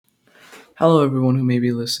Hello, everyone who may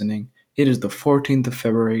be listening. It is the 14th of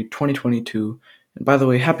February, 2022. And by the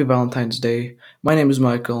way, happy Valentine's Day. My name is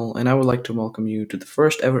Michael, and I would like to welcome you to the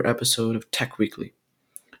first ever episode of Tech Weekly,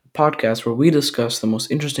 a podcast where we discuss the most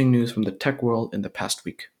interesting news from the tech world in the past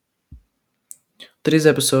week. Today's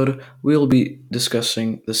episode, we will be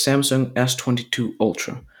discussing the Samsung S22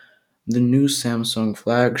 Ultra, the new Samsung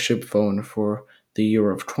flagship phone for the year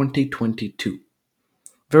of 2022.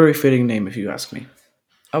 Very fitting name, if you ask me.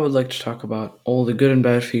 I would like to talk about all the good and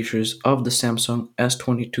bad features of the Samsung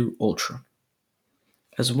S22 Ultra,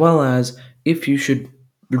 as well as if you should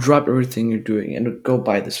drop everything you're doing and go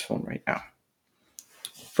buy this phone right now.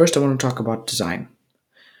 First, I want to talk about design.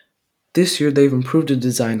 This year, they've improved the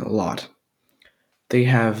design a lot. They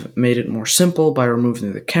have made it more simple by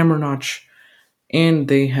removing the camera notch, and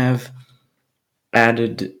they have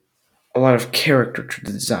added a lot of character to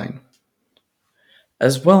the design.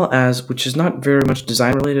 As well as, which is not very much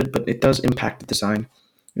design related, but it does impact the design,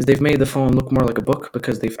 is they've made the phone look more like a book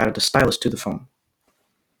because they've added a stylus to the phone.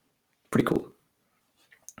 Pretty cool.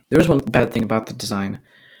 There is one bad thing about the design,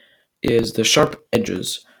 is the sharp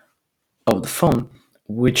edges of the phone,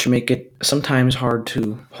 which make it sometimes hard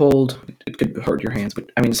to hold. It could hurt your hands, but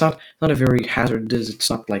I mean, it's not a very hazardous. It's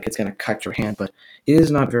not like it's gonna cut your hand, but it is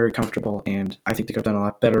not very comfortable, and I think they could have done a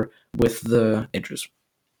lot better with the edges.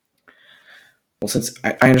 Well, since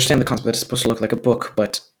I understand the concept that it's supposed to look like a book,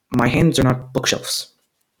 but my hands are not bookshelves.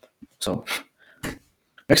 So,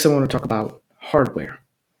 next I want to talk about hardware.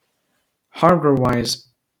 Hardware-wise,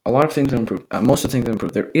 a lot of things have improved. Most of the things have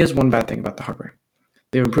improved. There is one bad thing about the hardware.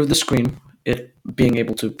 They've improved the screen, it being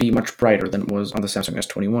able to be much brighter than it was on the Samsung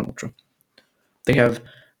S21 Ultra. They have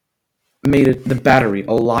made the battery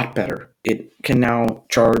a lot better. It can now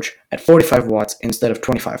charge at 45 watts instead of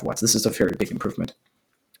 25 watts. This is a very big improvement.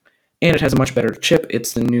 And it has a much better chip.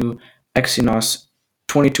 It's the new Exynos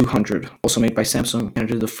 2200, also made by Samsung, and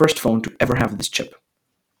it is the first phone to ever have this chip.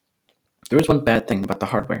 There is one bad thing about the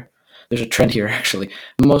hardware. There's a trend here, actually.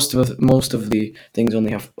 Most of the things only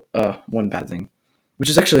have one bad thing, which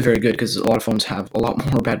is actually very good because a lot of phones have a lot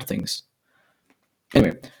more bad things.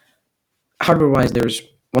 Anyway, hardware-wise, there's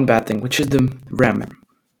one bad thing, which is the RAM.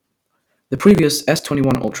 The previous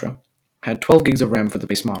S21 Ultra had 12 gigs of RAM for the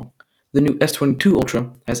base model. The new S22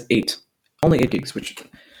 Ultra has only 8 gigs, which,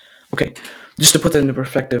 okay, just to put that into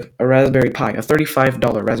perspective, a Raspberry Pi, a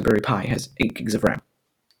 $35 Raspberry Pi has 8 gigs of RAM.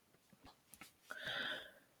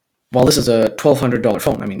 While this is a $1,200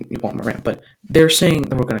 phone, I mean, you want more RAM, but they're saying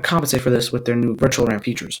that we're going to compensate for this with their new virtual RAM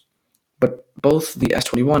features. But both the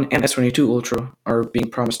S21 and S22 Ultra are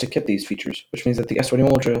being promised to get these features, which means that the S21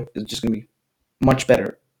 Ultra is just going to be much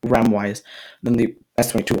better RAM-wise than the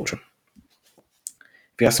S22 Ultra.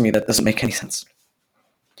 If you ask me, that doesn't make any sense.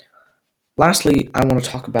 Lastly, I want to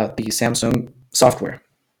talk about the Samsung software.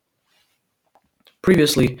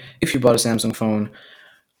 Previously, if you bought a Samsung phone,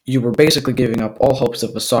 you were basically giving up all hopes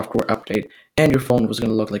of a software update, and your phone was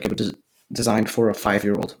going to look like it was designed for a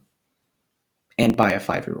 5-year-old and by a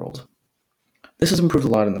 5-year-old. This has improved a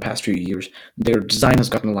lot in the past few years. Their design has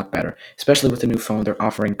gotten a lot better, especially with the new phone. They're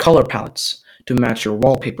offering color palettes to match your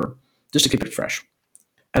wallpaper, just to keep it fresh,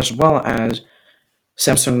 as well as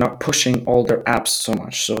Samsung not pushing all their apps so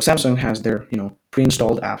much. So Samsung has their,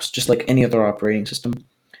 pre-installed apps, just like any other operating system,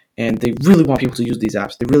 and they really want people to use these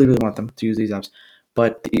apps. They really, really want them to use these apps.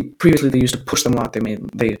 But previously they used to push them a lot.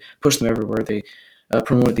 They pushed them everywhere. They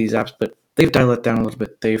promoted these apps, but they've dialed it down a little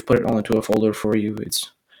bit. They've put it all into a folder for you.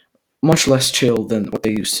 It's much less chill than what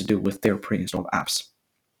they used to do with their pre-installed apps.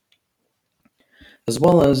 As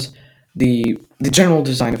well as the general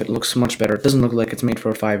design of it looks much better. It doesn't look like it's made for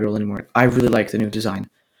a 5-year-old anymore. I really like the new design.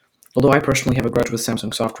 Although I personally have a grudge with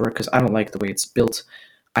Samsung software because I don't like the way it's built.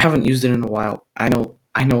 I haven't used it in a while. I know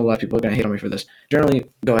a lot of people are going to hate on me for this.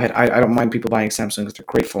 Generally, go ahead. I don't mind people buying Samsung because they're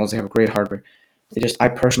great phones. They have great hardware. I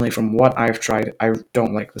personally, from what I've tried, I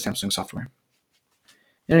don't like the Samsung software.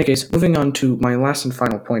 In any case, moving on to my last and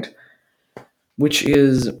final point, which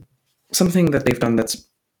is something that they've done that's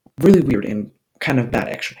really weird and kind of bad,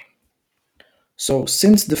 actually. So,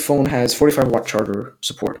 since the phone has 45-watt charger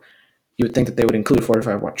support, you would think that they would include a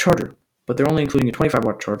 45-watt charger, but they're only including a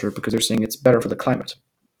 25-watt charger because they're saying it's better for the climate.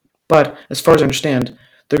 But as far as I understand,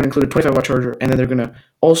 they're going to include a 25-watt charger, and then they're going to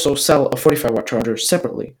also sell a 45-watt charger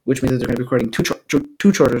separately, which means that they're going to be creating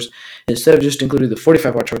two chargers instead of just including the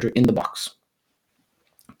 45-watt charger in the box.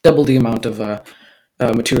 Double the amount of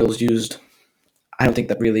materials used. I don't think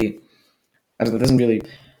that doesn't really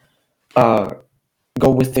go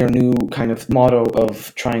with their new kind of motto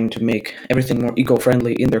of trying to make everything more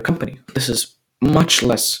eco-friendly in their company. This is much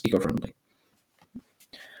less eco-friendly.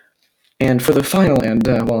 And for the final and,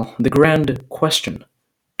 the grand question,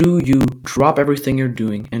 do you drop everything you're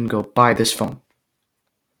doing and go buy this phone?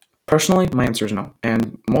 Personally, my answer is no,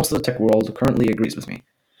 and most of the tech world currently agrees with me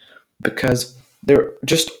because there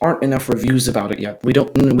just aren't enough reviews about it yet. We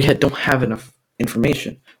don't have enough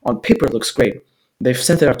information. On paper, it looks great. They've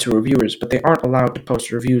sent it out to reviewers, but they aren't allowed to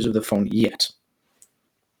post reviews of the phone yet.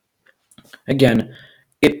 Again,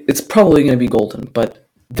 it's probably going to be golden, but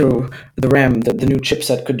the RAM, the new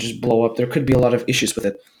chipset could just blow up. There could be a lot of issues with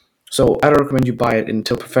it. So I don't recommend you buy it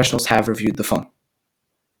until professionals have reviewed the phone.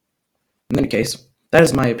 In any case, that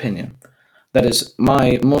is my opinion. That is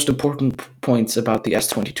my most important points about the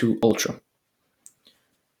S22 Ultra.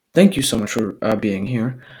 Thank you so much for being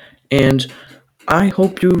here, and I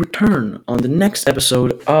hope you return on the next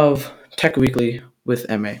episode of Tech Weekly with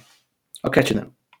MA. I'll catch you then.